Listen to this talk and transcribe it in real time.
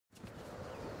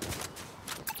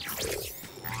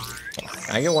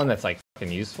Can I get one that's like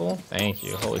fucking useful? Thank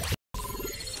you. Holy shit.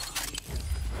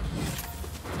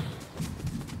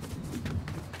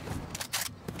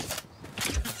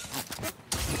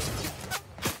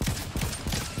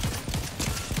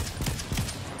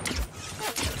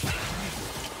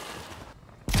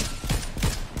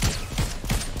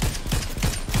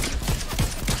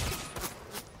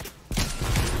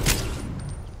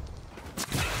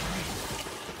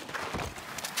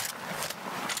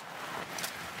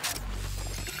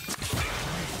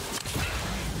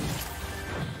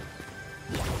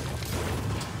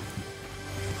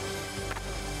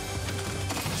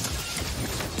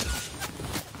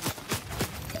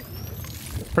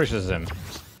 Pretty sure this is him.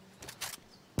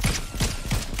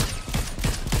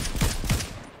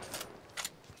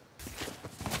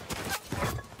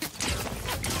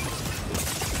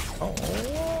 Oh,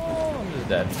 I'm just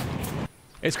dead.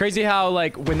 It's crazy how,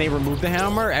 like, when they removed the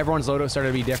hammer, everyone's loadout started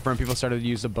to be different. People started to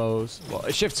use the bows. Well,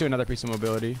 it shifts to another piece of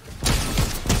mobility.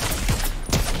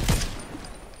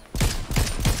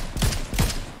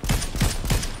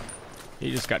 He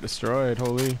just got destroyed.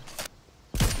 Holy.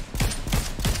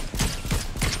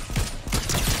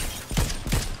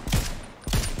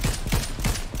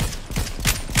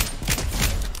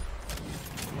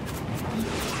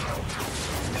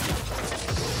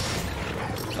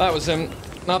 That was him,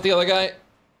 not the other guy.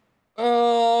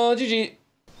 Oh, GG.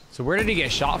 So where did he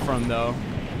get shot from, though?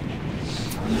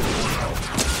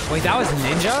 Wait, that was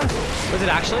Ninja? Was it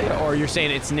actually? Or you're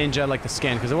saying it's Ninja like the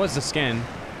skin? Because it was the skin.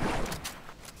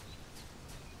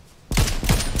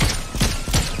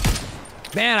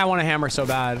 Man, I want a hammer so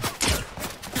bad.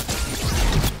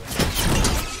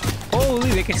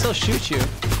 Holy, they can still shoot you.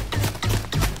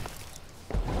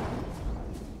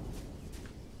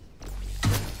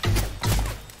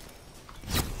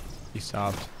 He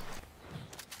stopped.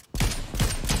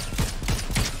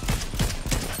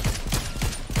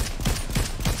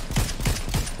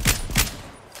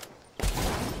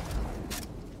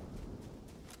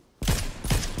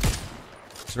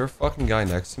 Is there a fucking guy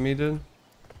next to me, dude?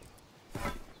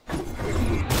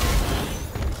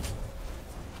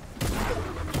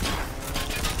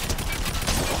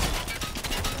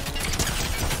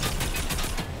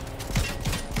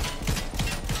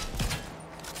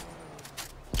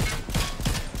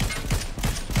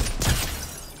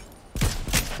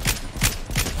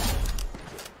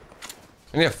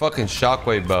 I need a fucking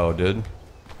shockwave bow, dude.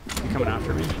 You're coming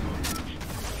after me.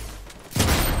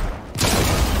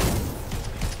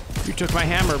 You took my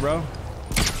hammer, bro.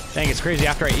 Dang, it's crazy.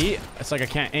 After I eat, it's like I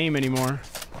can't aim anymore.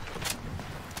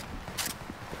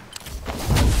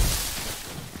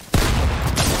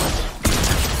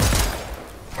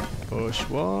 Push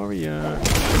warrior.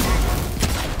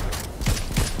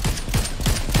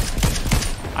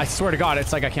 I swear to God,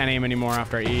 it's like I can't aim anymore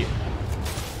after I eat.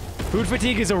 Food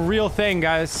fatigue is a real thing,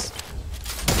 guys.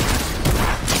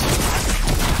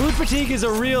 Food fatigue is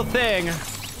a real thing.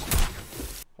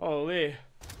 Holy.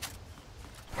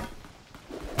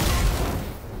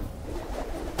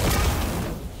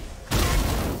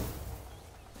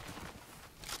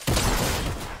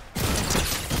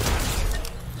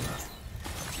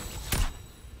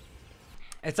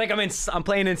 It's like I'm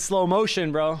playing in slow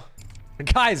motion, bro.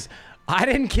 Guys, I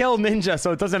didn't kill Ninja,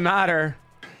 so it doesn't matter.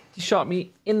 He shot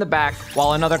me in the back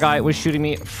while another guy was shooting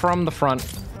me from the front.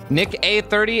 Nick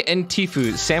A30 and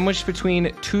Tfue sandwiched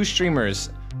between two streamers,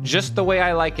 just the way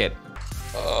I like it.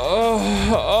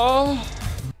 Oh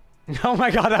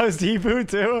my God, that was Tfue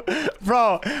too,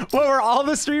 bro. What were all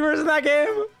the streamers in that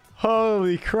game?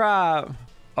 Holy crap!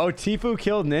 Oh, Tfue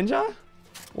killed Ninja?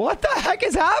 What the heck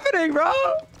is happening, bro?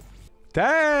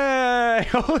 Dang!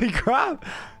 Holy crap!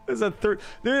 There's a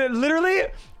literally.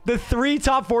 The three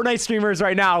top Fortnite streamers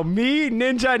right now, me,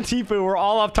 Ninja, and Tfue, were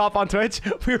all up top on Twitch.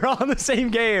 We were all in the same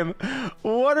game.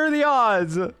 What are the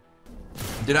odds?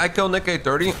 Did I kill Nick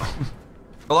A30?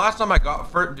 The last time I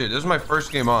got dude, this is my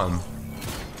first game on.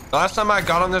 The last time I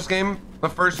got on this game, the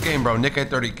first game, bro, Nick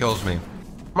A30 kills me.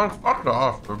 Man, fuck it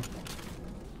off, bro.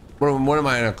 What am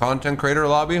I in a content creator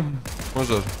lobby? What was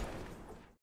this?